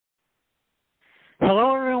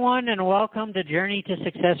Hello, everyone, and welcome to Journey to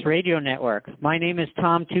Success Radio Network. My name is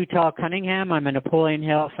Tom Too Tall Cunningham. I'm a Napoleon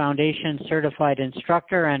Hill Foundation certified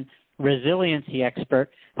instructor and resiliency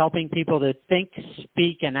expert, helping people to think,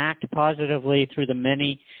 speak, and act positively through the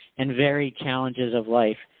many and varied challenges of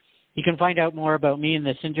life. You can find out more about me in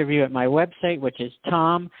this interview at my website, which is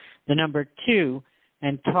Tom2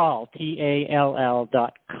 and Tall, TALL.com.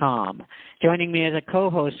 Joining me as a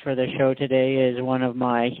co-host for the show today is one of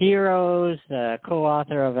my heroes,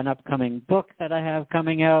 co-author of an upcoming book that I have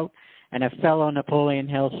coming out, and a fellow Napoleon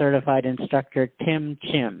Hill certified instructor, Tim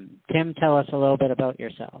Chim. Tim, tell us a little bit about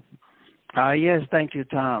yourself. Yes, thank you,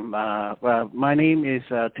 Tom. Well, my name is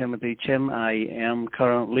Timothy Chim. I am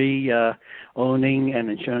currently owning an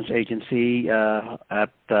insurance agency at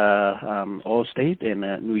Allstate in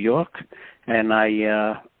New York, and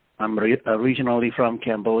I'm originally from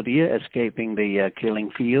Cambodia, escaping the killing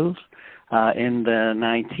fields in the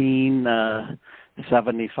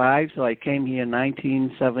 1975. So I came here in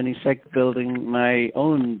 1976, building my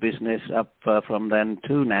own business up from then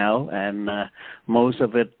to now, and most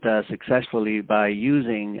of it successfully by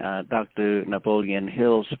using Dr. Napoleon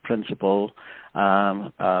Hill's principle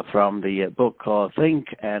from the book called Think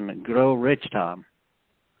and Grow Rich, Tom.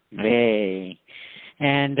 Hey.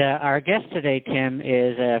 And our guest today, Tim,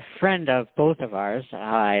 is a friend of both of ours.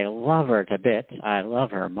 I love her to bits. I love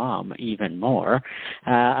her mom even more.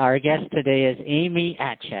 Our guest today is Amy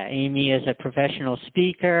Atcha. Amy is a professional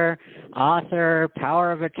speaker, author,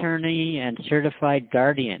 power of attorney, and certified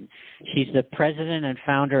guardian. She's the president and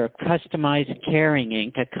founder of Customized Caring,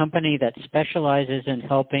 Inc., a company that specializes in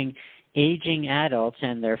helping aging adults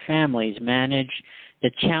and their families manage the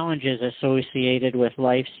challenges associated with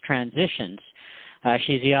life's transitions.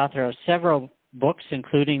 She's the author of several books,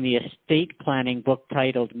 including the estate planning book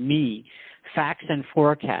titled Me, Facts and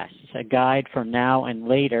Forecasts, a guide for now and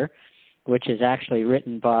later, which is actually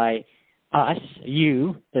written by us,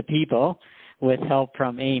 you, the people, with help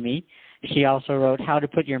from Amy. She also wrote How to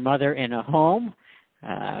Put Your Mother in a Home,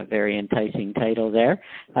 very enticing title there,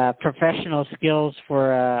 Professional Skills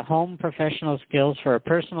for a Home, Professional Skills for a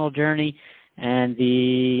Personal Journey, and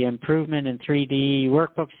the Improvement in 3D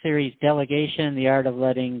Workbook Series, Delegation, The Art of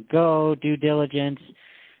Letting Go, Due Diligence,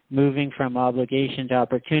 Moving from Obligation to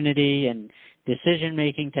Opportunity, and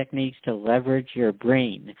Decision-Making Techniques to Leverage Your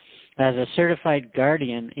Brain. As a certified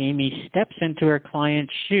guardian, Amy steps into her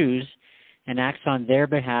clients' shoes and acts on their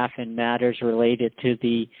behalf in matters related to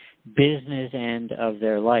the business end of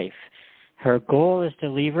their life. Her goal is to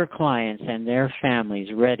leave her clients and their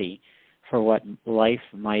families ready for what life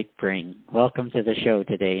might bring. Welcome to the show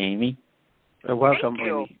today, Amy. Welcome, Thank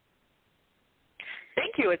you. Amy.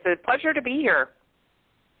 Thank you. It's a pleasure to be here.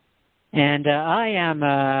 And I am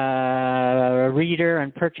a reader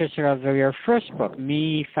and purchaser of your first book,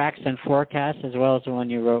 Me, Facts and Forecasts, as well as the one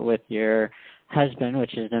you wrote with your husband,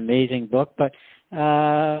 which is an amazing book. But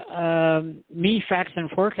Me, Facts and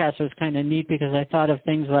Forecasts was kind of neat because I thought of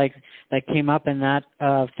things like that came up in that,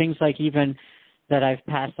 things like even that I've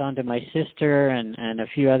passed on to my sister and a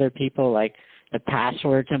few other people, like the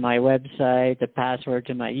password to my website, the password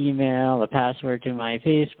to my email, the password to my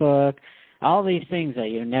Facebook, all these things that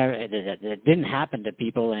that didn't happen to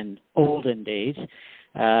people in olden days.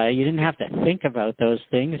 You didn't have to think about those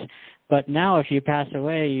things, but now if you pass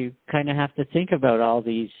away, you kind of have to think about all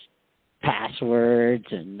these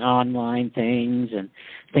passwords and online things and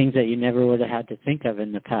things that you never would have had to think of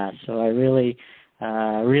in the past. So I really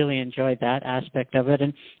enjoyed that aspect of it.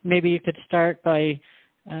 And maybe you could start by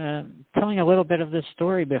telling a little bit of the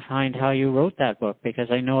story behind how you wrote that book,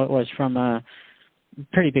 because I know it was from a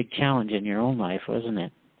pretty big challenge in your own life, wasn't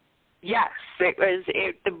it? Yes, it was.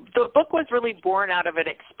 The book was really born out of an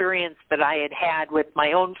experience that I had with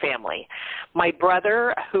my own family. My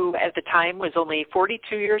brother, who at the time was only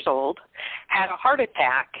 42 years old, had a heart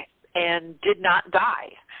attack and did not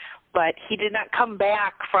die. But he did not come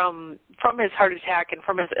back from his heart attack and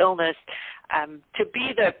from his illness to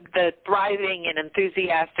be the thriving and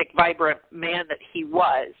enthusiastic, vibrant man that he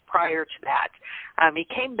was prior to that. He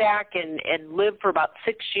came back and lived for about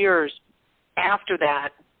 6 years after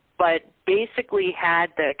that, but basically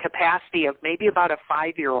had the capacity of maybe about a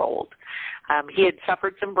 5-year-old. He had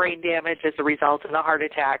suffered some brain damage as a result of the heart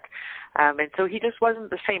attack, and so he just wasn't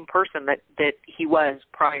the same person that he was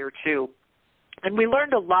prior to. And we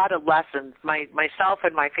learned a lot of lessons. Myself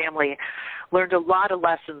and my family learned a lot of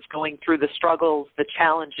lessons going through the struggles, the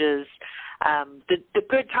challenges, the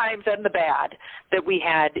good times and the bad that we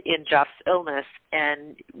had in Jeff's illness.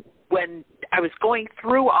 And when I was going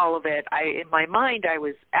through all of it, in my mind, I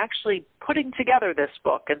was actually putting together this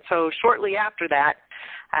book. And so shortly after that,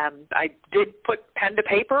 I did put pen to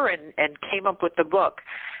paper and came up with the book.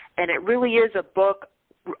 And it really is a book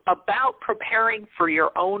about preparing for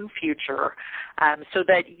your own future, so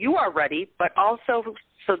that you are ready, but also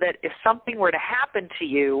so that if something were to happen to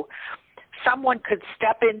you, someone could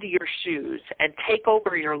step into your shoes and take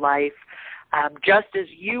over your life just as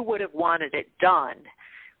you would have wanted it done,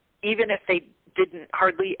 even if they didn't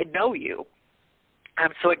hardly know you.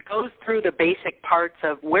 So it goes through the basic parts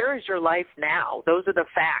of where is your life now. Those are the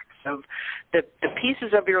facts of the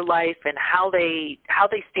pieces of your life and how they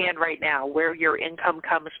stand right now, where your income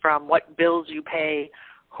comes from, what bills you pay,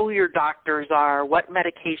 who your doctors are, what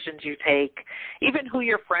medications you take, even who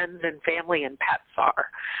your friends and family and pets are.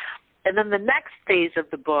 And then the next phase of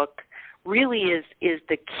the book really is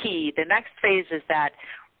the key. The next phase is that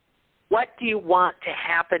what do you want to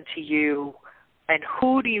happen to you, and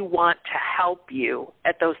who do you want to help you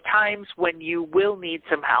at those times when you will need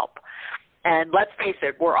some help? And let's face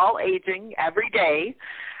it, we're all aging every day.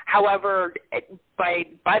 However, by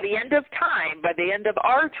the end of time, by the end of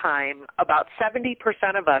our time, about 70%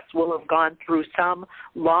 of us will have gone through some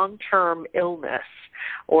long-term illness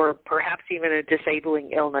or perhaps even a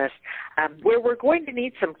disabling illness where we're going to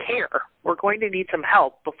need some care. We're going to need some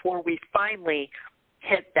help before we finally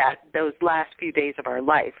hit those last few days of our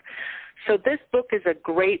life. So this book is a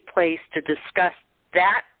great place to discuss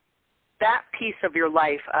that piece of your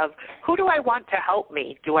life of who do I want to help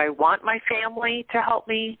me? Do I want my family to help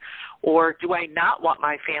me, or do I not want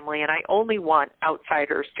my family and I only want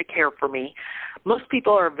outsiders to care for me? Most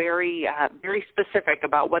people are very specific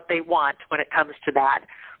about what they want when it comes to that,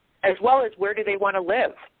 as well as where do they want to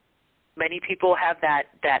live. Many people have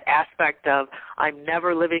that aspect of I'm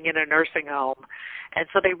never living in a nursing home, and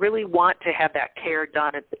so they really want to have that care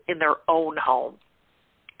done in their own home.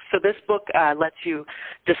 So this book lets you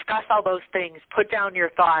discuss all those things, put down your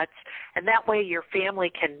thoughts, and that way your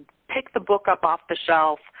family can pick the book up off the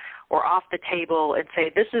shelf or off the table and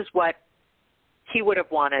say, this is what he would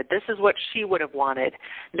have wanted, this is what she would have wanted,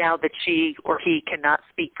 now that she or he cannot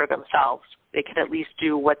speak for themselves. They can at least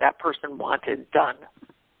do what that person wanted done.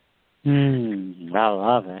 I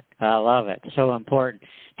love it. I love it. So important.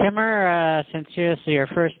 Timur, since this is your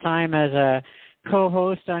first time as a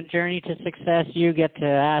co-host on Journey to Success, you get to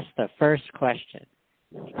ask the first question.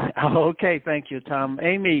 Okay, thank you, Tom.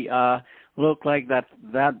 Amy, look like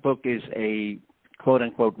that book is a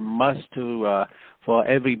quote-unquote must for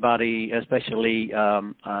everybody, especially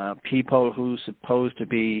people who supposed to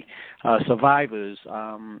be survivors.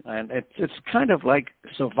 And it's kind of like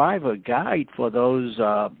survivor guide for those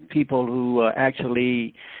people who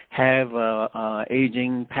actually have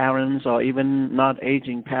aging parents or even not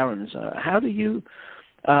aging parents. How do you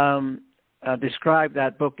describe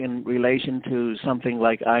that book in relation to something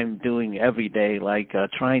like I'm doing every day, like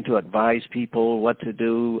trying to advise people what to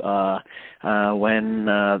do when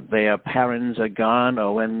their parents are gone,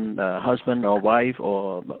 or when husband or wife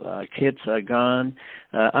or kids are gone.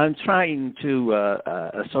 I'm trying to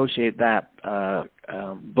associate that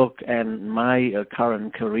book and my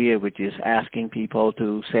current career, which is asking people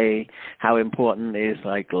to say how important is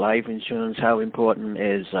like life insurance, how important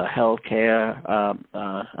is health care,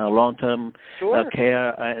 long-term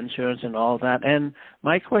care insurance and all that. And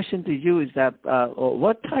my question to you is that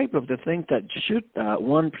what type of the things that should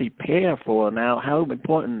one prepare for now? How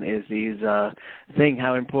important is these thing?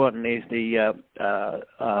 How important is the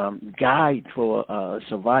guide for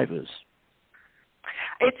survivors?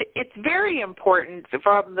 It's very important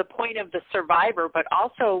from the point of the survivor, but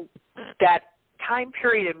also that time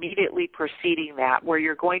period immediately preceding that, where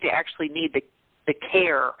you're going to actually need the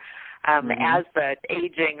care as the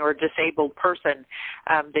aging or disabled person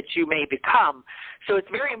that you may become. So it's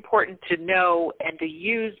very important to know and to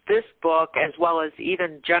use this book, as well as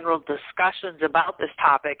even general discussions about this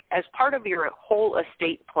topic, as part of your whole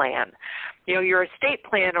estate plan. You know, your estate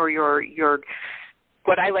plan, or your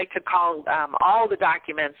what I like to call all the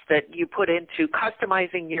documents that you put into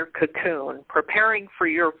customizing your cocoon, preparing for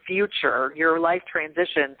your future, your life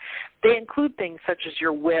transition. They include things such as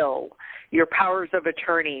your will, your powers of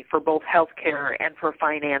attorney for both health care and for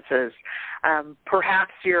finances,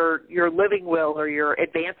 perhaps your living will or your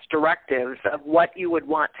advance directives of what you would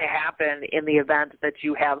want to happen in the event that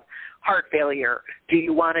you have heart failure. Do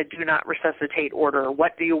you want a do not resuscitate order?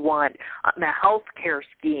 What do you want on the health care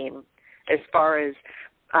scheme as far as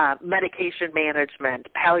medication management,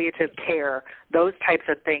 palliative care, those types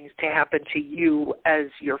of things to happen to you as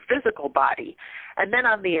your physical body? And then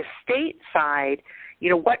on the estate side, you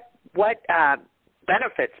know, what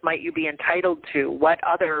benefits might you be entitled to? What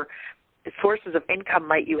other sources of income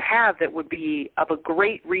might you have that would be of a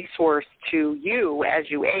great resource to you as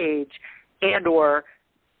you age and or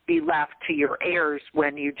be left to your heirs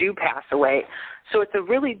when you do pass away? So it's a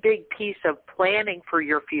really big piece of planning for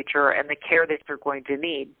your future and the care that you're going to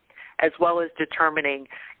need, as well as determining,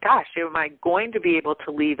 gosh, am I going to be able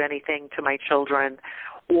to leave anything to my children,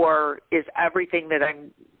 or is everything that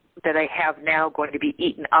I have now going to be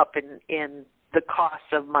eaten up in the cost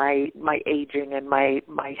of my aging and my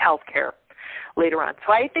health care later on?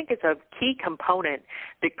 So I think it's a key component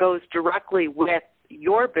that goes directly with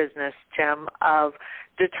your business, Tim, of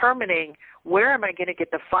determining where am I going to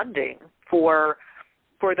get the funding for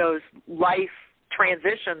those life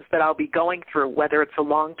transitions that I'll be going through, whether it's a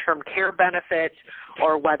long-term care benefit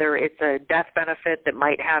or whether it's a death benefit that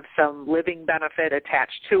might have some living benefit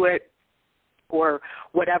attached to it, or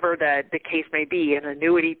whatever the case may be, an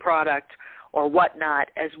annuity product or whatnot,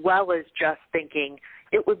 as well as just thinking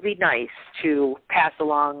it would be nice to pass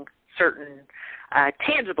along certain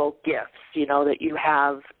tangible gifts, that you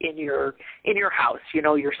have in your house,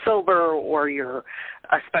 your silver or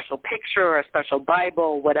a special picture or a special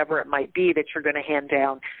Bible, whatever it might be that you're going to hand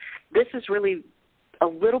down. This is really a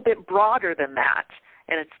little bit broader than that,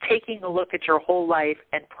 and it's taking a look at your whole life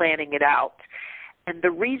and planning it out. And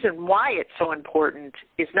the reason why it's so important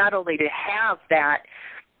is not only to have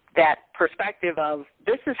that perspective of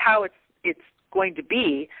this is how it's going to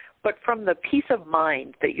be, but from the peace of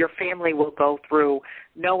mind that your family will go through,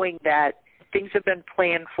 knowing that things have been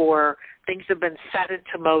planned for, things have been set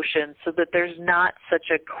into motion so that there's not such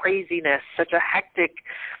a craziness, such a hectic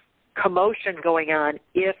commotion going on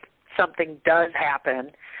if something does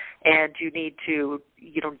happen and you need to,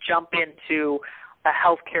 jump into a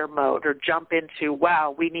healthcare mode or jump into,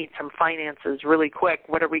 wow, we need some finances really quick.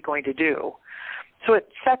 What are we going to do? So it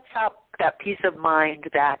sets up that peace of mind,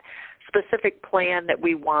 that specific plan that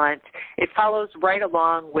we want. It follows right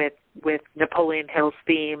along with Napoleon Hill's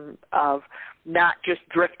theme of not just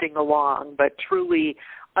drifting along, but truly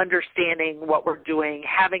understanding what we're doing,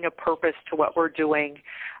 having a purpose to what we're doing,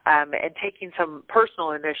 and taking some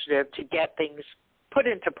personal initiative to get things put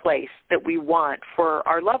into place that we want for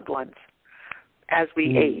our loved ones as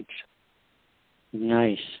we age.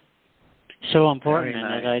 Nice. So important. Very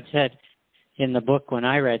And nice. as I said, in the book, when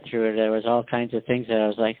I read through it, there was all kinds of things that I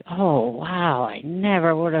was like, oh, wow, I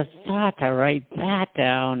never would have thought to write that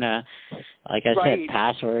down. Like I said,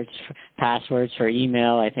 passwords for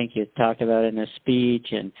email, I think you talked about in the speech,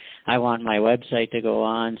 and I want my website to go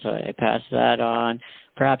on, so I pass that on.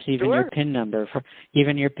 Perhaps even your PIN number,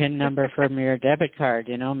 from your debit card.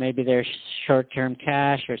 Maybe there's short-term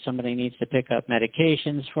cash, or somebody needs to pick up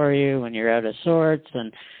medications for you when you're out of sorts,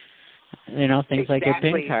 and things like your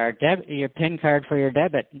PIN card, your PIN card for your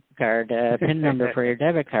debit card, PIN number for your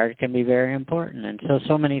debit card can be very important. And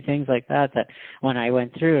so many things like that when I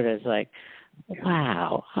went through it, it's like,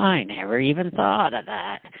 wow, I never even thought of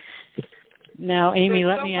that. Now, Amy,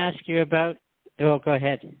 let me ask you about, go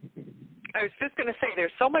ahead. I was just going to say,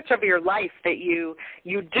 there's so much of your life that you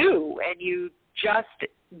do, and you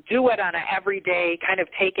just do it on an everyday kind of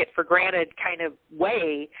take it for granted kind of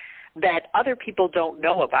way that other people don't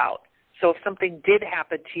know about. So if something did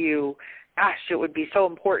happen to you, gosh, it would be so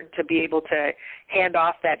important to be able to hand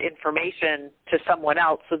off that information to someone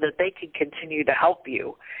else so that they can continue to help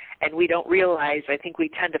you. And we don't realize, I think we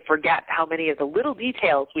tend to forget how many of the little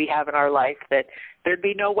details we have in our life that there'd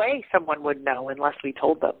be no way someone would know unless we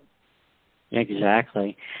told them.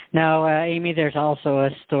 Exactly. Now, Amy, there's also a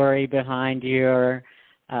story behind your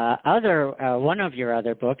one of your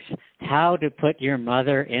other books, How to Put Your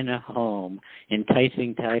Mother in a Home.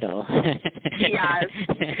 Enticing title. Yes.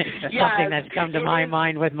 Something that's come to my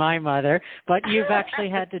mind with my mother. But you've actually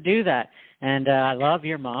had to do that. And I love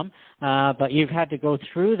your mom, but you've had to go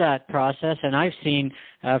through that process. And I've seen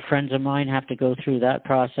friends of mine have to go through that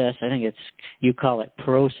process. I think you call it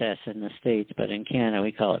process in the States, but in Canada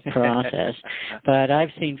we call it process. But I've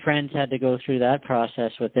seen friends had to go through that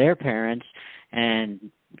process with their parents, and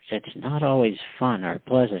it's not always fun or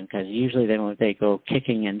pleasant, because usually they go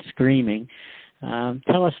kicking and screaming.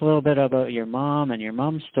 Tell us a little bit about your mom and your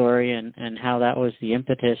mom's story, and how that was the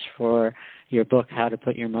impetus for your book, How to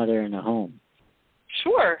Put Your Mother in a Home.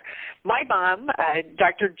 Sure. My mom,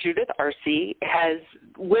 Dr. Judith Arce, has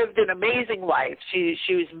lived an amazing life. She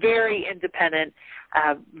was very independent,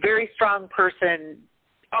 very strong person,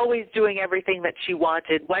 always doing everything that she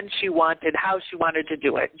wanted, when she wanted, how she wanted to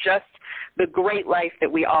do it. Just the great life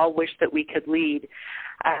that we all wish that we could lead.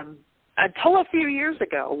 until a few years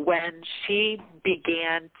ago when she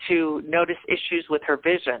began to notice issues with her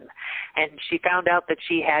vision, and she found out that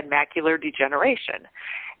she had macular degeneration,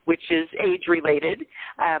 which is age-related,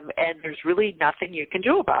 and there's really nothing you can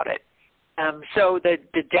do about it. So the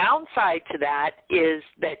downside to that is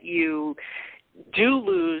that you do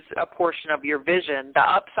lose a portion of your vision. The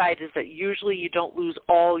upside is that usually you don't lose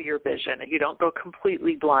all your vision. You don't go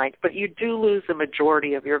completely blind, but you do lose the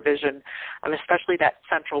majority of your vision, especially that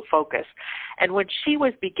central focus. And when she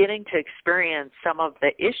was beginning to experience some of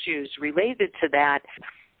the issues related to that,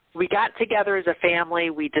 we got together as a family.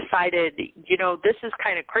 We decided, this is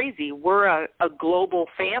kind of crazy. We're a global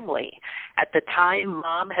family. At the time,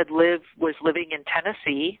 Mom was living in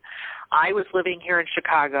Tennessee. I was living here in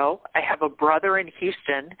Chicago. I have a brother in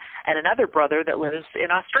Houston and another brother that lives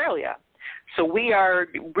in Australia. So we are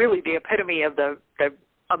really the epitome of the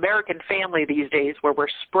American family these days, where we're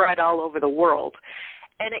spread all over the world.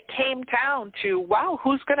 And it came down to, wow,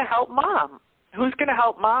 who's going to help Mom? Who's going to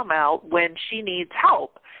help Mom out when she needs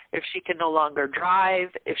help? If she can no longer drive,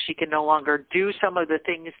 if she can no longer do some of the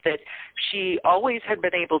things that she always had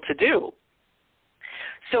been able to do.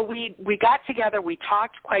 So we got together, we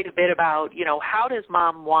talked quite a bit about, how does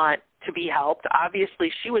Mom want to be helped?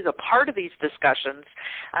 Obviously, she was a part of these discussions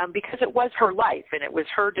because it was her life, and it was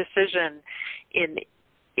her decision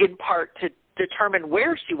in part to determine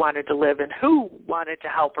where she wanted to live and who wanted to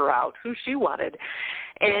help her out, who she wanted.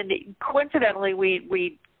 And coincidentally,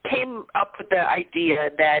 we came up with the idea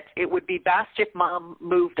that it would be best if Mom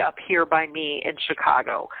moved up here by me in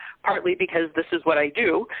Chicago, partly because this is what I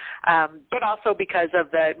do, but also because of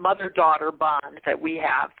the mother-daughter bond that we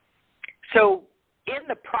have. So in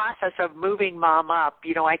the process of moving Mom up,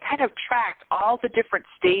 I kind of tracked all the different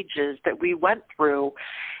stages that we went through,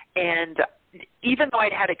 and even though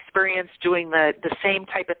I'd had experience doing the same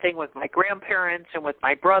type of thing with my grandparents and with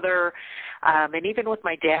my brother, and even with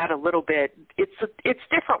my dad a little bit, it's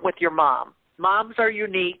different with your mom. Moms are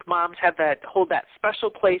unique. Moms hold that special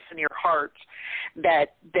place in your heart that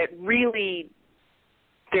really,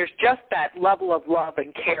 there's just that level of love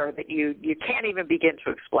and care that you can't even begin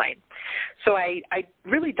to explain. So I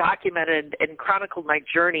really documented and chronicled my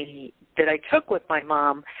journey that I took with my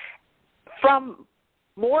mom from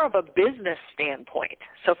more of a business standpoint.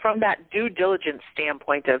 So from that due diligence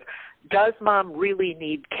standpoint of, does Mom really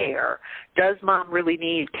need care? Does Mom really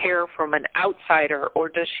need care from an outsider, or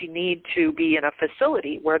does she need to be in a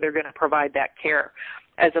facility where they're going to provide that care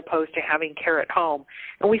as opposed to having care at home?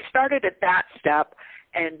 And we started at that step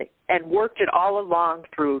and worked it all along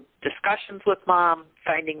through discussions with Mom,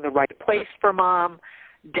 finding the right place for Mom,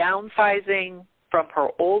 downsizing from her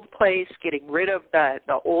old place, getting rid of the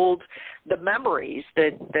memories,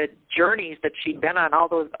 the journeys that she'd been on, all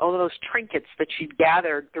those trinkets that she'd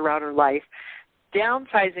gathered throughout her life,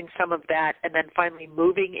 downsizing some of that, and then finally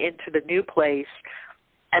moving into the new place,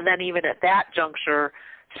 and then even at that juncture,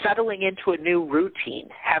 settling into a new routine,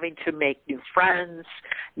 having to make new friends,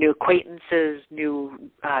 new acquaintances,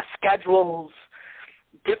 new schedules,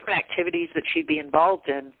 different activities that she'd be involved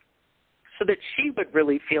in, so that she would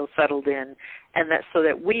really feel settled in, and that so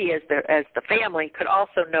that we as the family could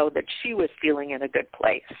also know that she was feeling in a good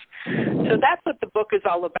place. So that's what the book is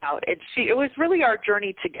all about. And it was really our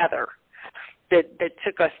journey together that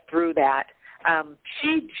took us through that.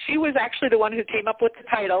 She was actually the one who came up with the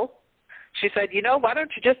title. She said, why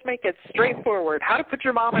don't you just make it straightforward? How to put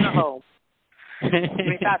your mom in a home.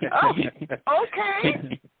 We thought,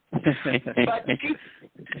 okay. But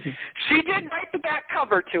she did write the back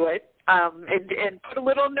cover to it, and put a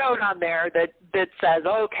little note on there that says,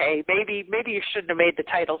 okay, maybe you shouldn't have made the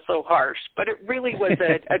title so harsh. But it really was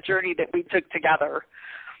a journey that we took together.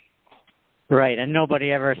 Right, and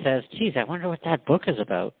nobody ever says, geez, I wonder what that book is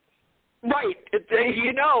about. Right,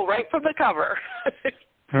 right from the cover.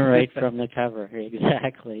 Right from the cover,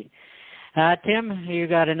 exactly. Tim, you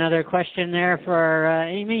got another question there for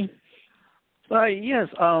Amy? Yes.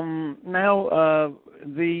 Now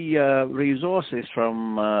the resources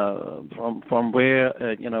from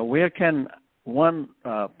where where can one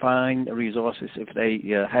find resources if they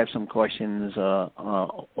have some questions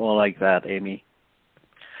or like that, Amy?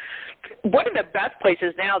 One of the best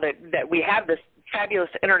places now that we have this fabulous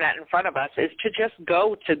internet in front of us is to just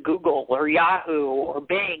go to Google or Yahoo or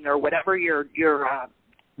Bing or whatever your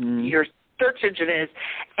search engine is,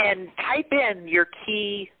 and type in your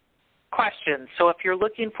key questions. So if you're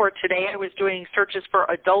looking for, today I was doing searches for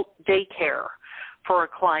adult daycare for a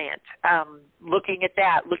client, looking at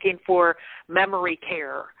that, looking for memory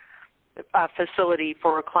care facility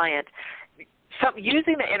for a client.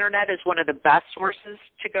 Using the internet is one of the best sources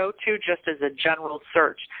to go to just as a general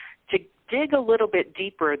search. dig a little bit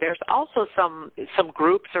deeper, there's also some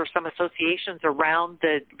groups or some associations around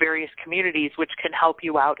the various communities which can help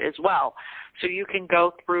you out as well. So you can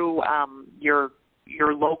go through your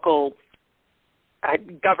local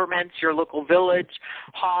governments, your local village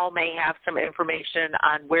hall may have some information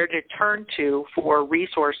on where to turn to for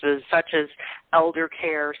resources such as elder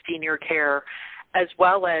care, senior care, as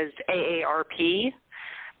well as AARP.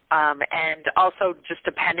 And also, just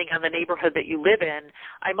depending on the neighborhood that you live in,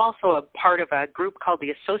 I'm also a part of a group called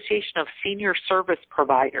the Association of Senior Service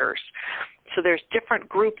Providers. So there's different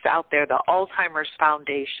groups out there, the Alzheimer's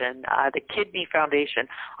Foundation, the Kidney Foundation,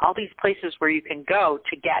 all these places where you can go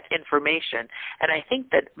to get information. And I think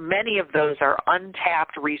that many of those are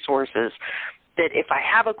untapped resources that if I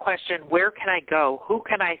have a question, where can I go? Who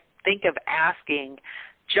can I think of asking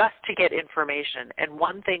just to get information? And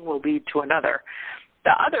one thing will lead to another.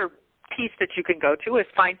 The other piece that you can go to is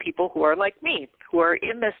find people who are like me, who are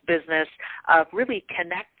in this business of really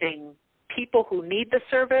connecting people who need the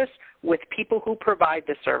service with people who provide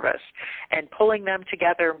the service and pulling them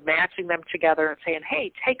together, matching them together and saying,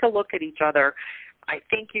 hey, take a look at each other. I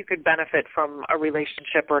think you could benefit from a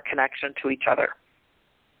relationship or a connection to each other.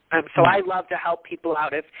 So I love to help people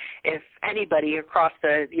out. If anybody across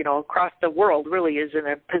the world really is in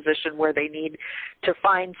a position where they need to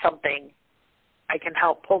find something, I can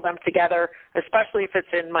help pull them together, especially if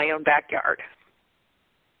it's in my own backyard.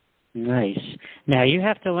 Nice. Now, you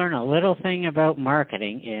have to learn a little thing about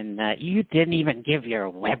marketing in that you didn't even give your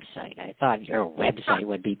website. I thought your website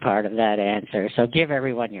would be part of that answer. So give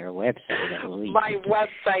everyone your website at least. My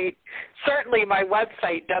website,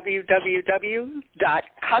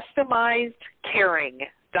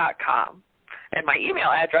 www.customizedcaring.com. And my email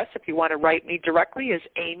address, if you want to write me directly, is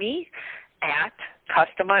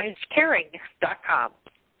amy@customizedcaring.com.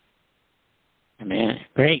 Man,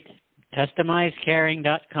 great.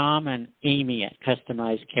 CustomizedCaring.com and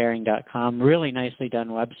amy@customizedcaring.com. Really nicely done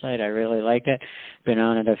website. I really like it. Been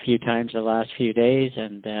on it a few times the last few days,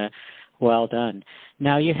 and well done.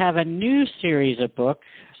 Now, you have a new series of books,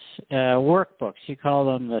 workbooks. You call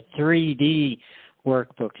them the 3D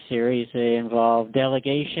workbook series. They involve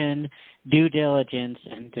delegation, due diligence,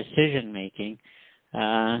 and decision-making.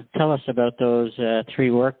 Tell us about those 3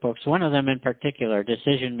 workbooks. One of them in particular,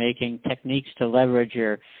 decision-making techniques to leverage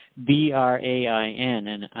your BRAIN,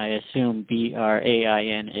 and I assume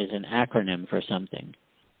BRAIN is an acronym for something.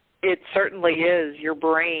 It certainly is. Your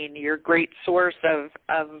brain, your great source of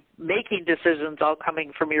making decisions all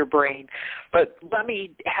coming from your brain. But let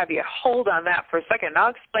me have you hold on that for a second. I'll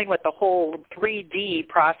explain what the whole 3D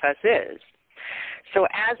process is. So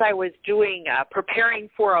as I was preparing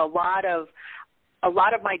for a lot of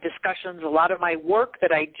my discussions, a lot of my work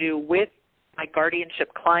that I do with my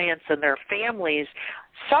guardianship clients and their families,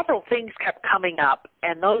 several things kept coming up,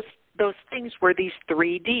 and those things were these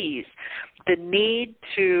 3 Ds. The need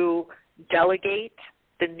to delegate,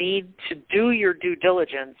 the need to do your due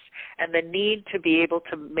diligence, and the need to be able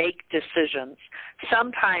to make decisions,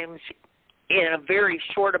 sometimes in a very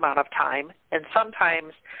short amount of time, and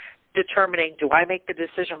sometimes determining, do I make the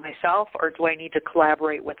decision myself or do I need to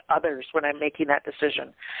collaborate with others when I'm making that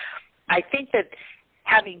decision? I think that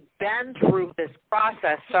having been through this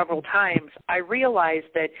process several times, I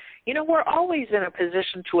realized that, we're always in a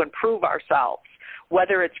position to improve ourselves,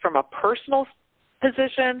 whether it's from a personal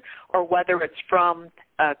position or whether it's from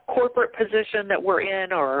a corporate position that we're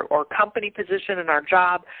in or company position in our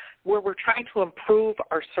job, where we're trying to improve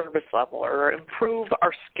our service level or improve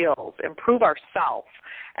our skills, improve ourselves,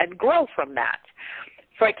 and grow from that.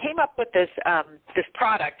 So I came up with this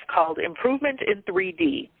product called Improvement in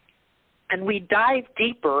 3D. And we dive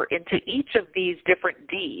deeper into each of these different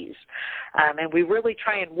Ds, and we really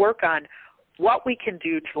try and work on what we can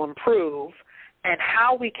do to improve and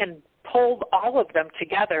how we can pull all of them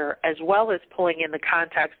together, as well as pulling in the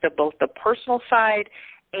context of both the personal side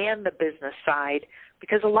and the business side,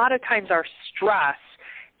 because a lot of times our stress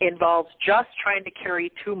involves just trying to carry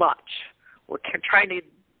too much. We're trying to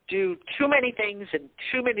do too many things in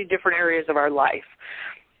too many different areas of our life,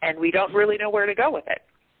 and we don't really know where to go with it.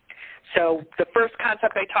 So the first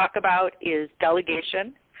concept I talk about is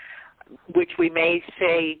delegation, which we may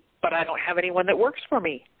say, but I don't have anyone that works for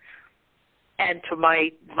me. And to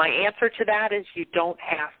my answer to that is you don't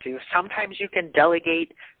have to. Sometimes you can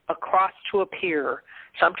delegate across to a peer.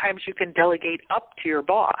 Sometimes you can delegate up to your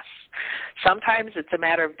boss. Sometimes it's a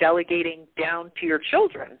matter of delegating down to your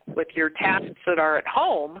children with your tasks that are at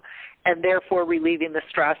home, and therefore relieving the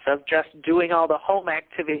stress of just doing all the home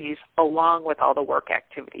activities along with all the work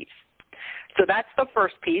activities. So that's the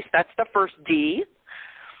first piece. That's the first D.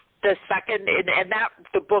 the second, and that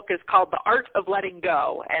the book is called The Art of Letting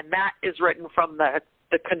Go, and that is written from the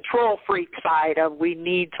control freak side of we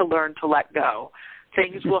need to learn to let go.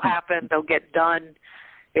 Things will happen. They'll get done.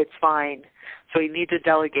 It's fine. So you need to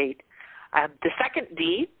delegate. The second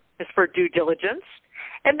D is for due diligence,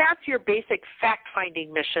 and that's your basic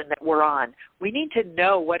fact-finding mission that we're on. We need to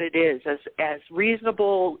know what it is as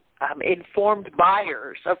reasonable, informed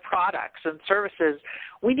buyers of products and services.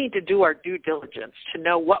 We need to do our due diligence to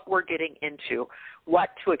know what we're getting into, what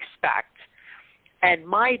to expect. And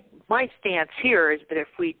my stance here is that if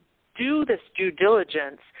we do this due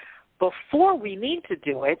diligence before we need to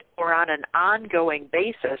do it or on an ongoing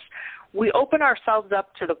basis, we open ourselves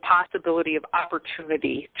up to the possibility of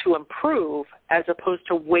opportunity to improve as opposed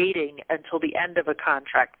to waiting until the end of a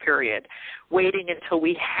contract period, waiting until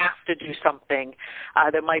we have to do something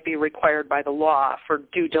that might be required by the law for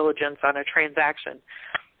due diligence on a transaction.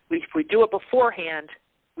 If we do it beforehand,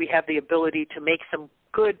 we have the ability to make some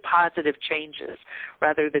good positive changes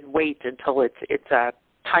rather than wait until it's a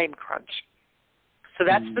time crunch. So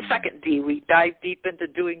that's the second D. We dive deep into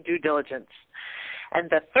doing due diligence. And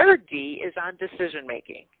the third D is on decision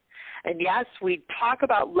making. And yes, we talk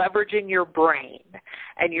about leveraging your brain.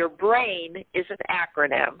 And your brain is an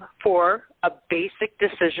acronym for a basic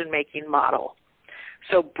decision making model.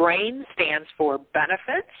 So BRAIN stands for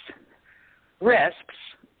benefits, risks,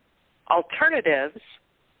 alternatives,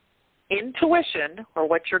 intuition, or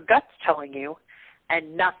what your gut's telling you,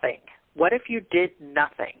 and nothing. What if you did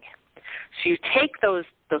nothing? So you take those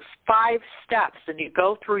 5 steps and you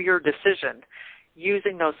go through your decision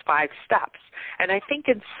using those 5 steps. And I think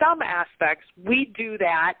in some aspects we do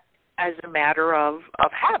that as a matter of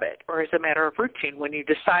habit or as a matter of routine. When you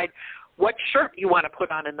decide what shirt you want to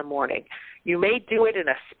put on in the morning, you may do it in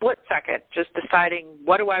a split second, just deciding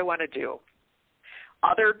what do I want to do.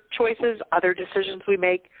 Other choices, other decisions we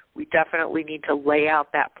make, we definitely need to lay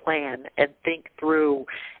out that plan and think through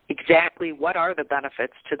exactly what are the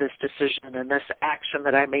benefits to this decision and this action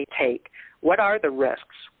that I may take. What are the risks?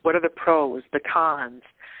 What are the pros, the cons?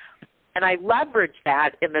 And I leverage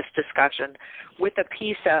that in this discussion with a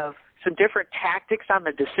piece of some different tactics on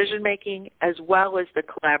the decision-making as well as the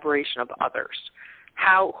collaboration of others.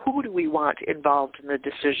 Who do we want involved in the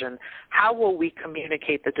decision? How will we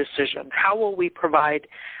communicate the decision? How will we provide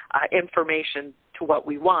information to what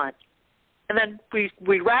we want? And then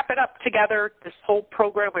we wrap it up together, this whole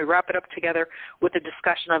program, we wrap it up together with a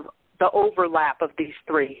discussion of the overlap of these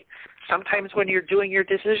 3. Sometimes when you're doing your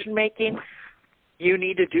decision-making, you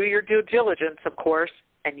need to do your due diligence, of course,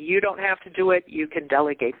 and you don't have to do it. You can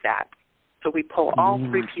delegate that. So we pull all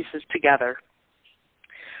 3 pieces together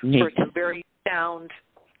for some very sound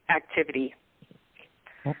activity.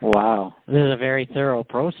 Wow. This is a very thorough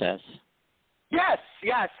process. Yes.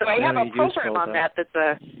 So I have a program on that that's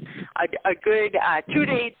a good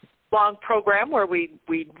 2-day long program where we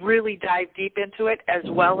really dive deep into it, as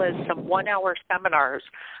well as some 1-hour seminars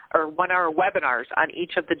or 1-hour webinars on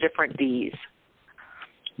each of the different Ds.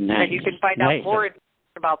 Nice. And you can find out more information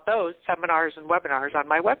about those seminars and webinars on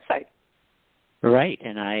my website. Right,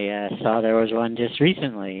 and I saw there was one just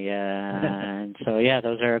recently, and so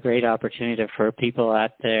those are a great opportunity for people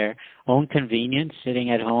at their own convenience, sitting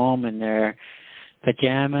at home in their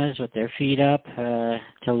pajamas with their feet up,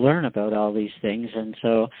 to learn about all these things, and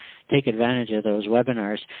so take advantage of those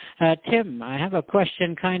webinars. Tim, I have a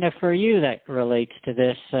question kind of for you that relates to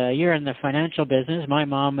this. You're in the financial business. My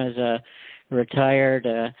mom is a retired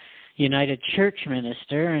United Church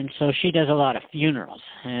minister, and so she does a lot of funerals,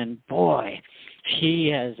 and boy, she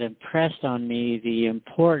has impressed on me the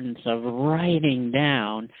importance of writing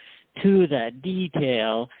down to the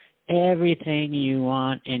detail everything you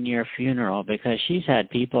want in your funeral, because she's had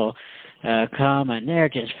people come and they're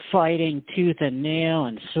just fighting tooth and nail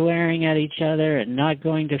and swearing at each other and not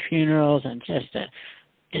going to funerals, and just a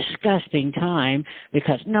disgusting time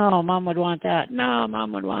because, no, Mom would want that, no,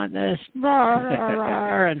 Mom would want this,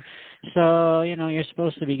 and so, you're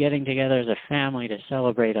supposed to be getting together as a family to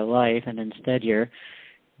celebrate a life, and instead you're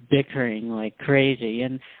bickering like crazy.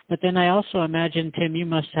 But then I also imagine, Tim, you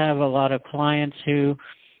must have a lot of clients who,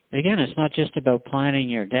 again, it's not just about planning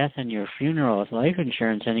your death and your funeral with life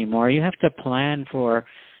insurance anymore. You have to plan for,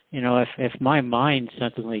 if my mind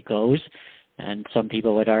suddenly goes, and some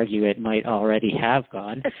people would argue it might already have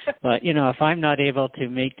gone, but, if I'm not able to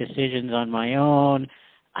make decisions on my own,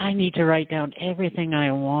 I need to write down everything I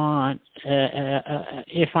want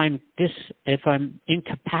if I'm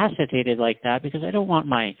incapacitated like that, because I don't want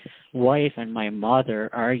my wife and my mother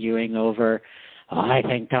arguing over, I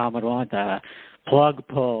think Tom would want the plug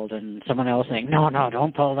pulled and someone else saying, no,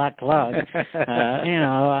 don't pull that plug.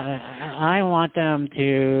 I want them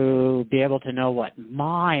to be able to know what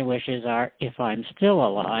my wishes are if I'm still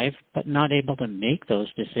alive, but not able to make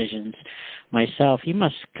those decisions myself. You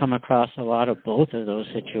must come across a lot of both of those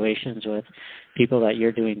situations with people that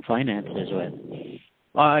you're doing finances with.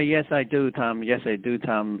 Yes, I do, Tom. Yes, I do,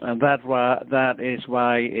 Tom. And that is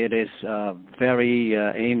why it is very,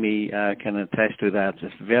 Amy can attest to that.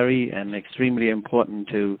 It's very and extremely important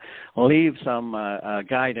to leave some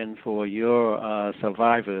guidance for your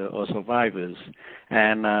survivor or survivors.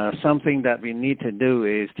 And something that we need to do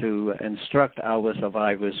is to instruct our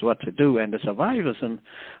survivors what to do. And the survivors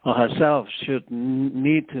herself should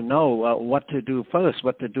need to know what to do first,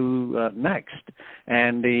 what to do next.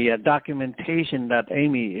 And the documentation that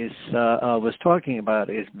Amy was talking about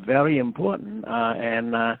is very important,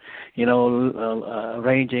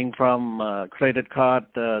 ranging from credit card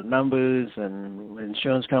numbers and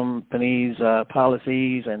insurance companies,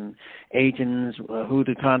 policies, and agents, who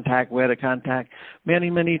to contact, where to contact.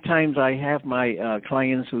 Many times I have my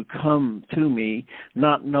clients who come to me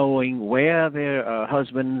not knowing where their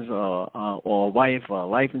husband's or wife or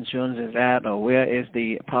life insurance is at, or where is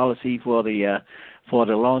the policy for the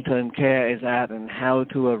long-term care is at, and how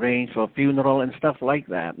to arrange for funeral and stuff like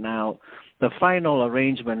that. Now, the final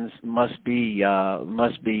arrangements must be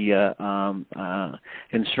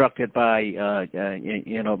instructed by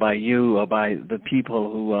by you or by the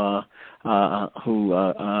people who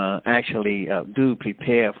actually do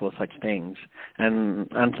prepare for such things. And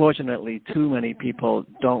unfortunately, too many people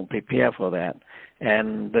don't prepare for that.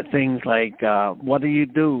 And the things like what do you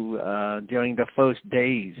do during the first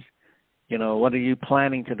days? What are you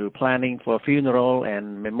planning to do? Planning for funeral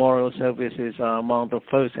and memorial services are among the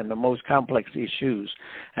first and the most complex issues.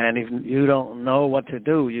 And if you don't know what to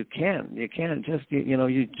do, you can't just,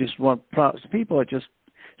 you just want people just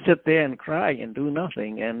sit there and cry and do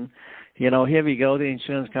nothing. And, here we go, the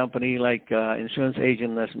insurance company, like insurance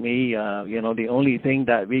agent as me, the only thing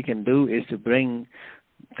that we can do is to bring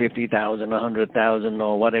 50,000, 100,000,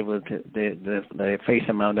 or whatever the face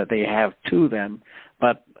amount that they have to them.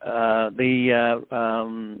 But the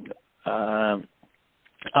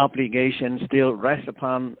obligation still rests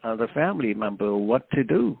upon the family member what to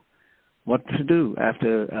do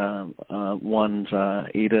after one's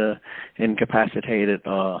either incapacitated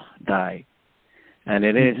or died. And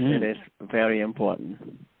it is very important.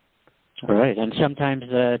 Right, and sometimes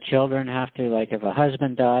the children have to, like if a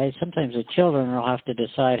husband dies, sometimes the children will have to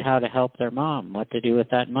decide how to help their mom, what to do with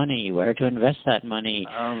that money, where to invest that money.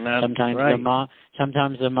 Sometimes right.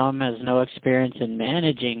 Sometimes the mom has no experience in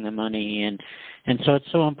managing the money, and so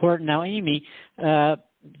it's so important. Now, Amy,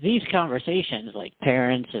 these conversations, like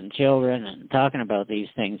parents and children and talking about these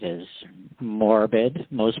things, is morbid.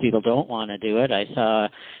 Most people don't want to do it. I saw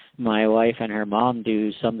my wife and her mom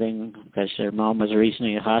do something because their mom was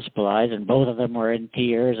recently hospitalized, and both of them were in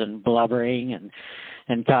tears and blubbering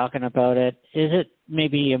and talking about it. Is it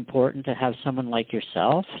maybe important to have someone like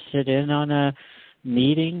yourself sit in on a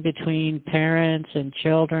meeting between parents and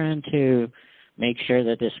children to make sure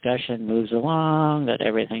the discussion moves along, that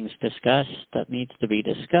everything's discussed that needs to be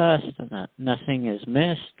discussed, and that nothing is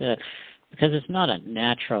missed? Because it's not a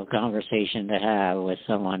natural conversation to have with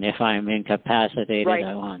someone. If I'm incapacitated, right.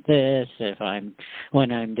 I want this.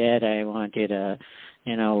 When I'm dead, I want you to,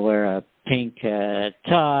 wear a pink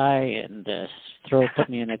tie and put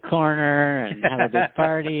me in a corner and have a big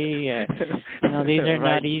party. These are right.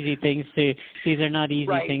 not easy things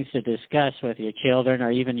right. things to discuss with your children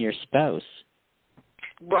or even your spouse.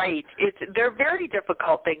 Right. They're very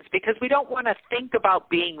difficult things because we don't want to think about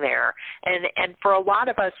being there. And for a lot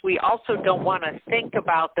of us, we also don't want to think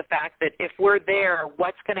about the fact that if we're there,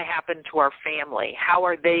 what's going to happen to our family? How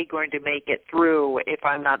are they going to make it through if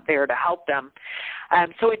I'm not there to help them?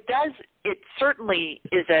 So it certainly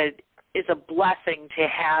is a blessing to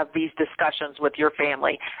have these discussions with your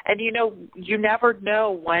family. And, you never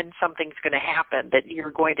know when something's going to happen, that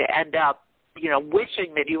you're going to end up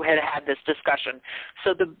wishing that you had had this discussion.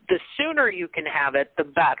 So the sooner you can have it, the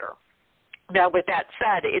better. Now, with that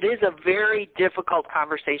said, it is a very difficult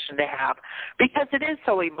conversation to have because it is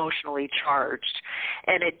so emotionally charged.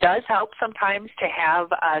 And it does help sometimes to have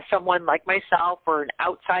someone like myself or an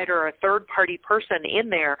outsider or a third-party person in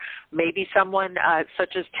there, maybe someone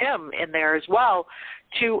such as Tim in there as well,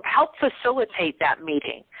 to help facilitate that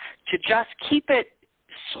meeting, to just keeping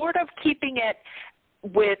it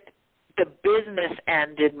with the business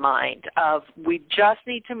end in mind of we just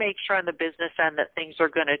need to make sure on the business end that things are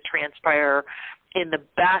going to transpire in the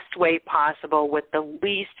best way possible with the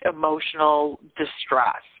least emotional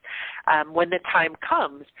distress. when the time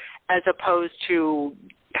comes, as opposed to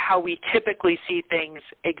how we typically see things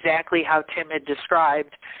exactly how Tim had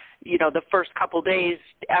described. The first couple days,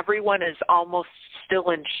 everyone is almost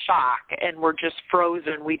still in shock, and we're just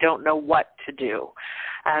frozen. We don't know what to do.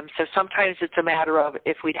 So sometimes it's a matter of,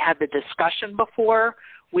 if we'd had the discussion before,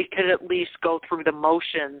 we could at least go through the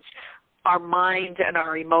motions. Our mind and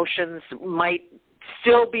our emotions might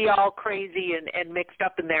still be all crazy and mixed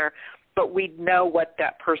up in there, but we know what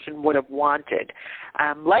that person would have wanted.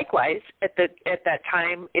 Likewise, at that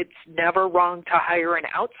time, it's never wrong to hire an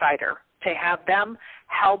outsider, to have them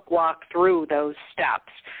help walk through those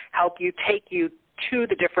steps, help you take you to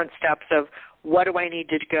the different steps of, what do I need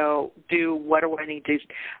to go do, what do I need to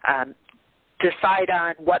decide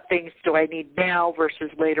on, what things do I need now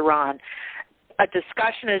versus later on. A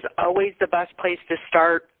discussion is always the best place to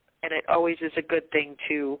start, and it always is a good thing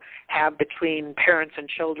to have between parents and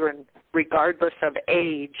children, regardless of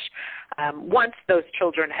age, once those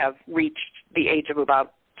children have reached the age of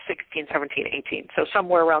about 16, 17, 18. So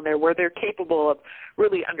somewhere around there where they're capable of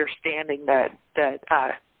really understanding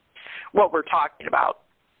what we're talking about.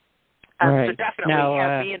 Right. So definitely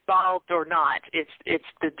have me involved or not. It's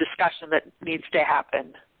the discussion that needs to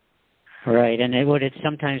happen. Right, and would it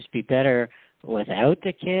sometimes be better without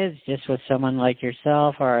the kids, just with someone like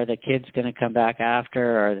yourself, or are the kids going to come back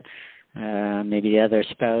after, or maybe the other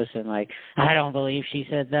spouse, and I don't believe she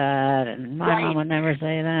said that, and my mom would never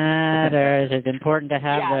say that, or is it important to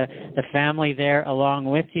have the family there along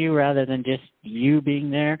with you rather than just you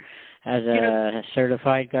being there as a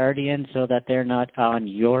certified guardian, so that they're not on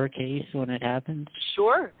your case when it happens?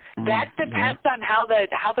 Sure. That depends on how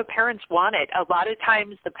the parents want it. A lot of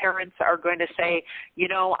times the parents are going to say,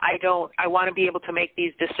 I want to be able to make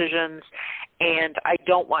these decisions, and I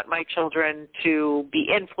don't want my children to be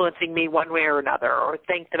influencing me one way or another, or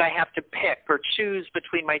think that I have to pick or choose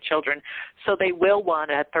between my children. So they will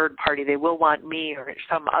want a third party. They will want me or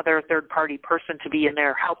some other third party person to be in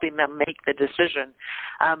there helping them make the decision,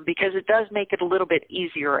 because it does make it a little bit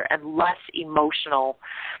easier and less emotional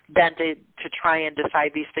than to try and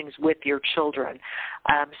decide these things with your children.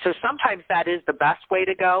 So sometimes that is the best way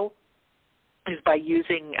to go, is by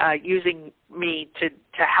using me to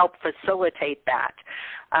help facilitate that.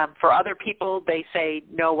 For other people, they say,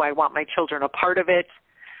 no, I want my children a part of it.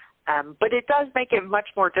 But it does make it much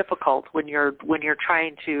more difficult when you're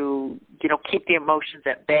trying to keep the emotions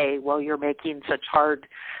at bay while you're making such hard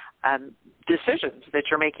decisions that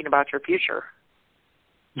you're making about your future.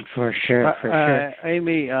 For sure.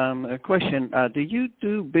 Amy, a question. Do you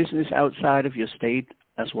do business outside of your state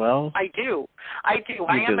as well? I do. I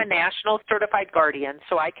am a national certified guardian,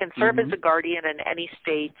 so I can serve as a guardian in any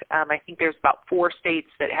state. I think there's about 4 states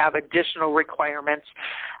that have additional requirements,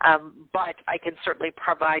 but I can certainly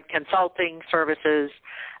provide consulting services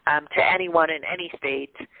to anyone in any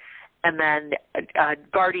state. And then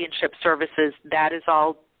guardianship services, that is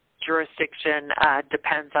all jurisdiction,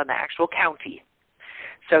 depends on the actual county.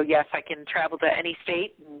 So yes, I can travel to any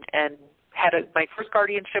state, and my first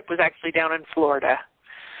guardianship was actually down in Florida,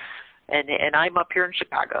 and I'm up here in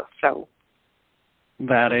Chicago. So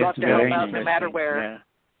that is very interesting. No matter where.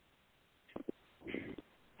 Yeah.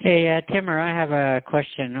 Hey, Timmer, I have a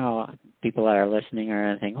question. People that are listening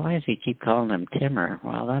are thinking, why does he keep calling him Timmer?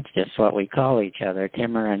 Well, that's just what we call each other,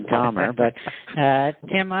 Timmer and Tomer. But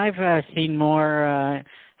Tim, I've seen more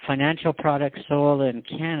financial products sold in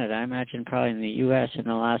Canada, I imagine probably in the U.S. in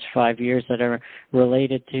the last 5 years, that are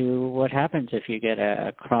related to what happens if you get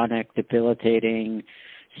a chronic, debilitating,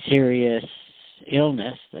 serious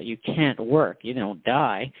illness that you can't work. You don't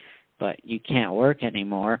die, but you can't work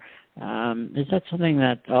anymore. Is that something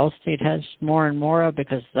that Allstate has more and more of?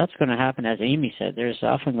 Because that's going to happen, as Amy said. There's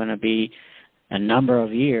often going to be a number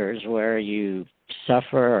of years where you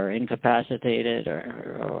suffer or incapacitated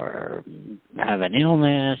or have an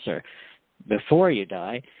illness or before you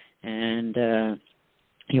die, and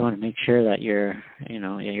you want to make sure that you're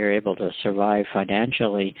able to survive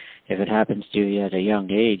financially if it happens to you at a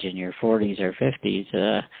young age in your 40s or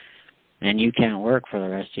 50s, and you can't work for the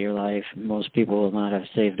rest of your life. Most people will not have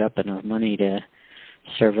saved up enough money to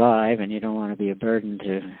survive, and you don't want to be a burden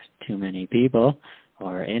to too many people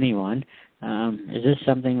or anyone. Is this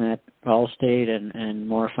something that Allstate and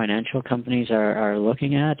more financial companies are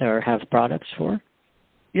looking at or have products for?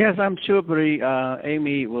 Yes, I'm sure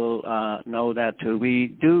Amy will know that too.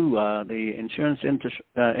 We do, the insurance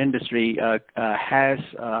industry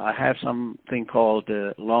have something called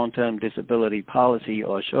the long-term disability policy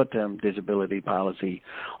or short-term disability policy,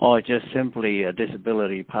 or just simply a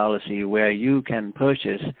disability policy, where you can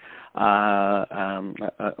purchase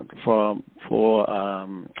for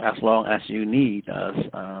as long as you need.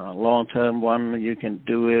 Long-term one, you can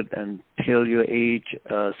do it until your age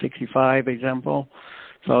 65, example.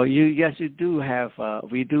 So yes, you do have.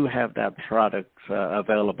 We do have that product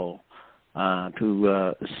available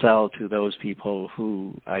to sell to those people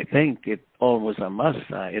who I think it almost a must.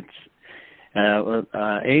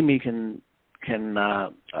 Amy can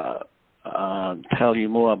tell you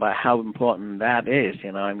more about how important that is.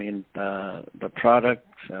 The products,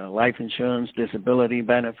 life insurance, disability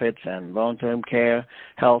benefits, and long-term care,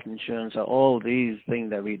 health insurance are all these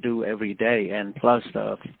things that we do every day. And plus,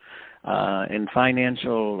 in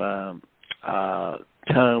financial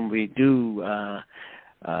term, we do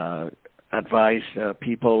advise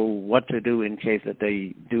people what to do in case that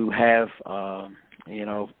they do have,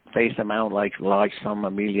 face amount like large sum,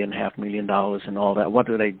 $1 million, $500,000, and all that. What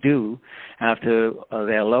do they do after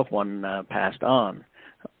their loved one passed on?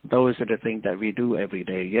 Those are the things that we do every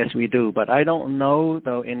day. Yes, we do. But I don't know,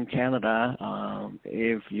 though, in Canada,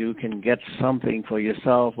 if you can get something for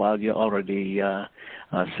yourself while you're already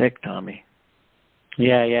sick, Tommy.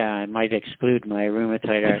 Yeah, I might exclude my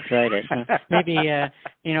rheumatoid arthritis. Maybe,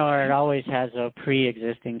 or it always has a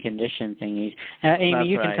pre-existing condition thingy. Amy, That's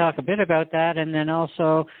you right. can talk a bit about that, and then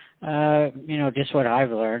also, just what I've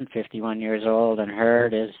learned, 51 years old, and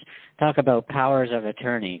heard is talk about powers of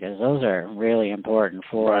attorney, because those are really important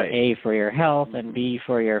for, right. A, for your health, and B,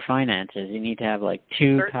 for your finances. You need to have like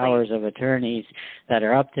 2 Certainly. powers of attorneys that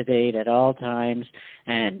are up to date at all times,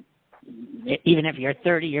 and even if you're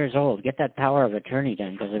 30 years old, get that power of attorney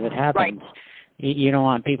done, because if it happens, Right. you don't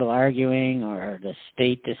want people arguing or the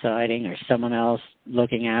state deciding or someone else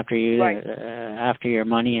looking after you, Right. After your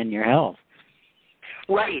money and your health.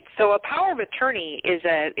 Right. So a power of attorney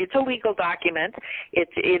it's a legal document. It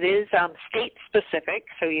is state specific,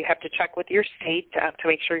 so you have to check with your state to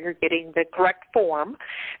make sure you're getting the correct form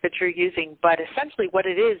that you're using. But essentially what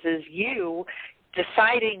it is you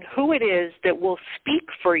deciding who it is that will speak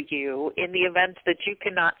for you in the event that you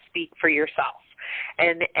cannot speak for yourself.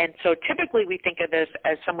 And so typically we think of this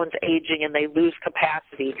as someone's aging and they lose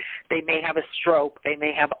capacity. They may have a stroke. They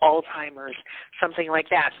may have Alzheimer's, something like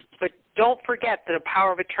that. But don't forget that a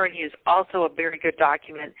power of attorney is also a very good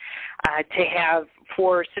document to have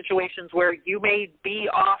for situations where you may be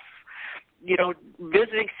off,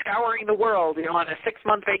 visiting, scouring the world, on a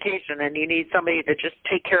 6-month vacation, and you need somebody to just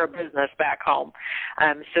take care of business back home.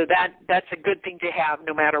 So that's a good thing to have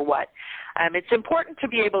no matter what. It's important to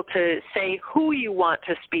be able to say who you want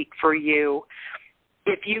to speak for you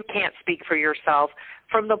if you can't speak for yourself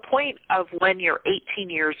from the point of when you're 18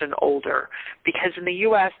 years and older, because in the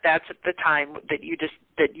U.S. that's at the time that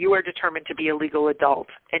you are determined to be a legal adult,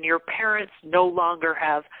 and your parents no longer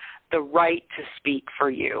have the right to speak for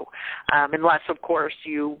you, unless, of course,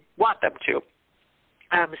 you want them to.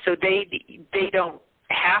 So they don't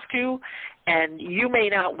have to, and you may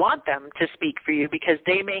not want them to speak for you because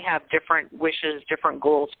they may have different wishes, different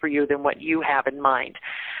goals for you than what you have in mind.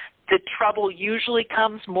 The trouble usually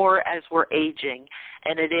comes more as we're aging,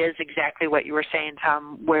 and it is exactly what you were saying,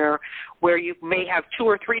 Tom, where you may have 2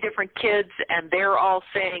 or 3 different kids, and they're all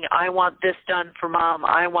saying, I want this done for Mom,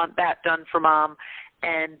 I want that done for Mom,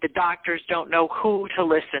 and the doctors don't know who to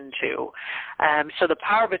listen to. So the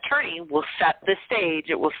power of attorney will set the stage.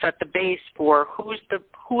 It will set the base for who is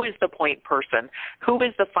the point person, who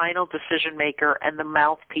is the final decision maker and the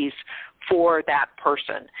mouthpiece for that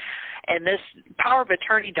person. And this power of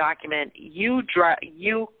attorney document, you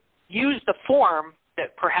use the form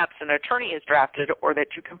that perhaps an attorney has drafted or that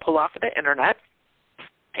you can pull off of the internet,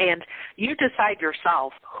 and you decide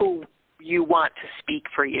yourself who you want to speak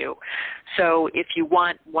for you. So if you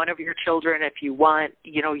want one of your children, if you want,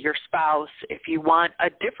 your spouse, if you want a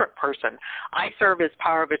different person. I serve as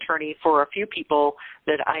power of attorney for a few people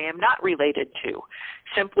that I am not related to,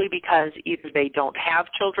 simply because either they don't have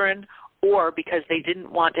children or because they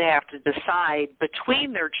didn't want to have to decide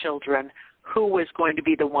between their children who was going to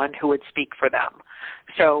be the one who would speak for them.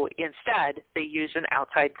 So instead, they use an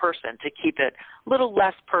outside person to keep it a little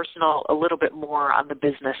less personal, a little bit more on the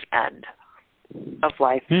business end of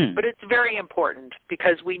life. But it's very important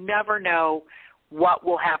because we never know what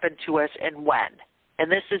will happen to us and when.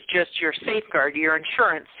 And this is just your safeguard, your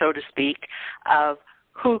insurance, so to speak, of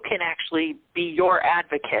who can actually be your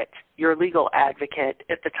advocate, your legal advocate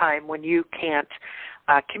at the time when you can't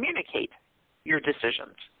communicate your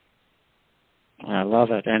decisions. I love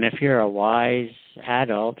it. And if you're a wise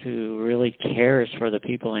adult who really cares for the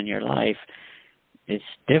people in your life, it's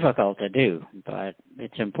difficult to do, but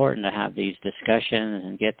it's important to have these discussions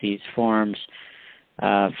and get these forms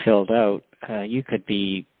filled out. You could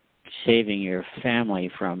be saving your family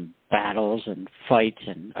from battles and fights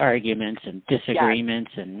and arguments and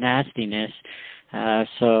disagreements and nastiness.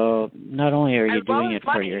 So not only are you doing it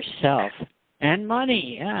for yourself, and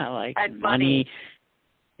money, like and money.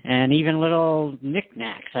 And even little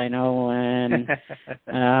knickknacks. I know when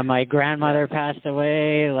my grandmother passed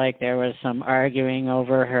away, like there was some arguing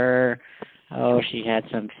over her. Oh, she had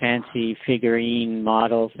some fancy figurine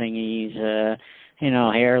model thingies,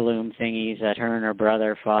 heirloom thingies that her and her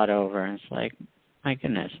brother fought over. And it's like, my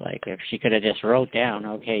goodness, like if she could have just wrote down,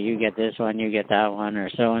 okay, you get this one, you get that one,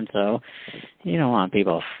 or so-and-so. You don't want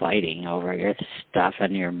people fighting over your stuff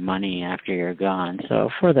and your money after you're gone. So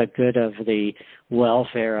for the good of the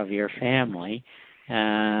welfare of your family,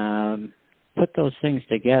 put those things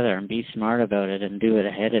together and be smart about it and do it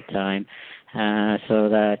ahead of time so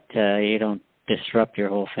that you don't disrupt your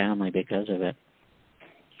whole family because of it.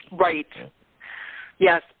 Right.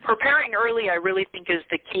 Yes, preparing early I really think is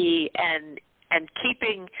the key, and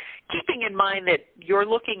keeping in mind that you're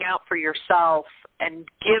looking out for yourself and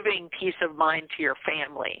giving peace of mind to your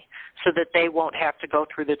family so that they won't have to go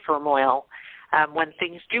through the turmoil when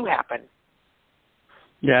things do happen.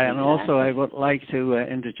 Yeah, and also I would like to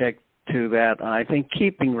interject to that. I think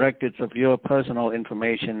keeping records of your personal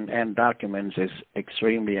information and documents is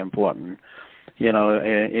extremely important.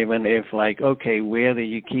 Even if where do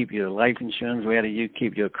you keep your life insurance? Where do you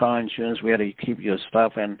keep your car insurance? Where do you keep your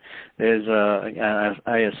stuff? And there's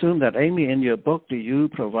I assume that, Amy, in your book, do you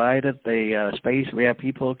provided a space where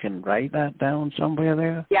people can write that down somewhere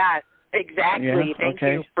there? Yes, exactly. Yeah? Thank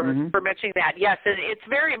you for mentioning that. Yes, and it's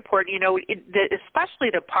very important, especially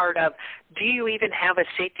the part of, do you even have a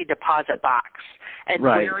safety deposit box? And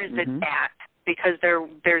where is it at? Because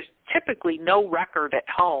there's typically no record at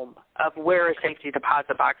home of where a safety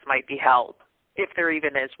deposit box might be held, if there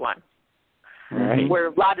even is one. Right. Where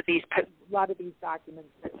a lot of these documents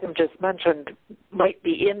that Tim just mentioned might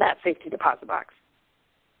be in that safety deposit box.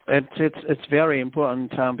 It's very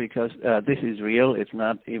important, Tom, because this is real. It's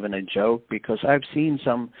not even a joke. Because I've seen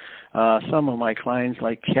some of my clients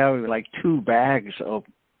carry 2 bags of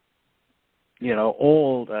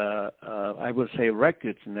old, I would say,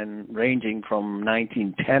 records, and then ranging from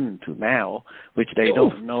 1910 to now, which they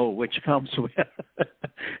don't know which comes where.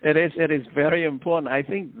 It is very important. I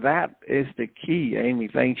think that is the key, Amy.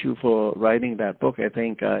 Thank you for writing that book. I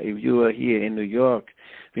think if you are here in New York,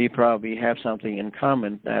 we probably have something in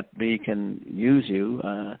common that we can use you,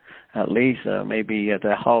 at least maybe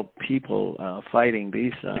to help people fighting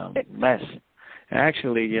this mess.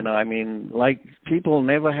 Actually, people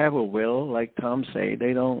never have a will, like Tom say.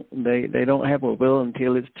 They don't have a will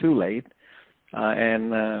until it's too late.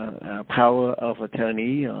 And power of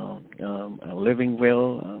attorney, a living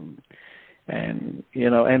will, and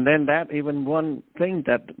then that even one thing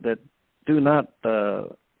that do not the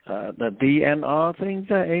DNR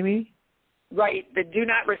things, Amy. Right, the do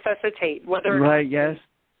not resuscitate, whether or not they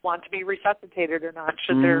want to be resuscitated or not,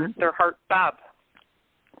 should their heart stop.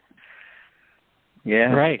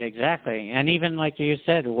 Yeah. Right, exactly. And even like you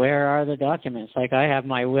said, where are the documents? Like I have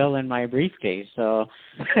my will in my briefcase, so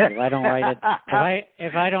if I don't write it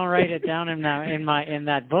if I don't write it down in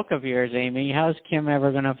that book of yours, Amy, how's Kim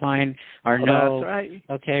ever going to find or know? That's right.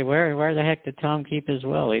 Okay, where the heck did Tom keep his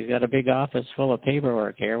will? He's got a big office full of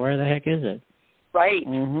paperwork here. Where the heck is it? Right.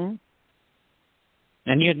 Mhm.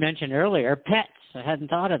 And you had mentioned earlier pets. I hadn't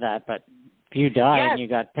thought of that, but if you die and you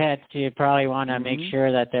got pets, you probably want to make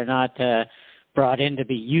sure that they're not brought in to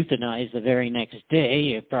be euthanized the very next day.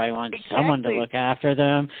 You probably want someone to look after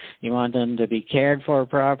them. You want them to be cared for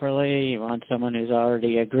properly. You want someone who's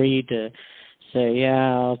already agreed to say,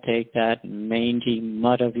 yeah, I'll take that mangy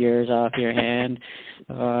mutt of yours off your hand.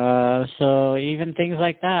 So even things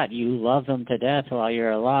like that, you love them to death while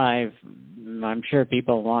you're alive. I'm sure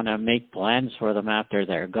people want to make plans for them after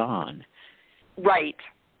they're gone. Right.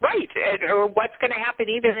 Right, or what's going to happen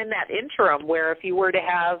even in that interim where if you were to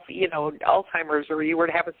have, Alzheimer's or you were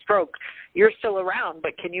to have a stroke, you're still around,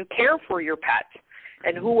 but can you care for your pet,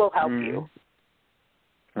 and who will help you?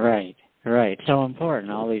 Right. So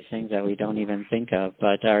important, all these things that we don't even think of,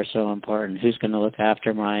 but are so important. Who's going to look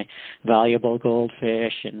after my valuable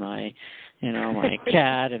goldfish and my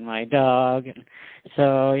cat and my dog?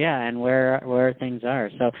 So, and where things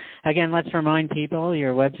are. So, again, let's remind people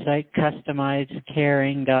your website,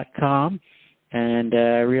 customizedcaring.com, and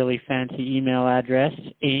a really fancy email address,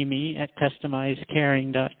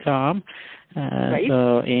 amy@customizedcaring.com. Right.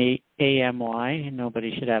 So, AMY.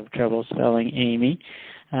 Nobody should have trouble spelling Amy.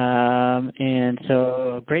 And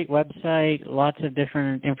so, great website, lots of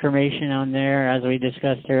different information on there. As we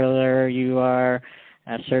discussed earlier, you are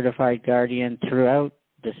a certified guardian throughout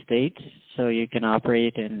the states, so you can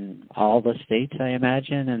operate in all the states, I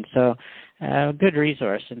imagine. And so a good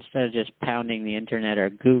resource. Instead of just pounding the internet or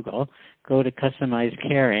Google, go to Customized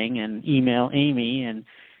Caring and email Amy and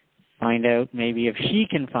find out maybe if she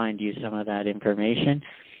can find you some of that information.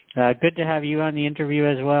 Good to have you on the interview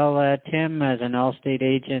as well, Tim. As an Allstate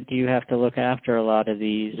agent, you have to look after a lot of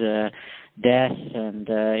these deaths and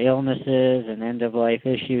illnesses and end-of-life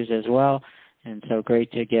issues as well. And so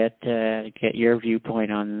great to get your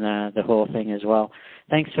viewpoint on the whole thing as well.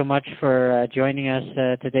 Thanks so much for joining us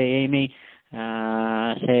today, Amy.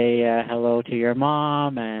 Say hello to your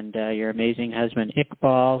mom and your amazing husband,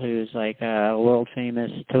 Iqbal, who's like a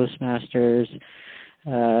world-famous Toastmasters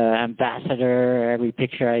ambassador. Every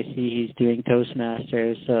picture I see, he's doing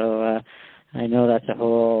Toastmasters. So I know that's a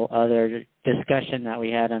whole other discussion that we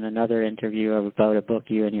had on another interview about a book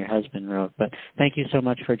you and your husband wrote. But thank you so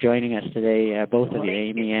much for joining us today, both of you,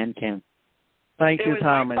 Amy and Tim. Thank you,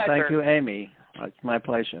 Tom, and thank you, Amy. It's my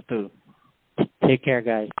pleasure, too. Take care,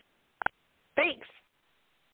 guys.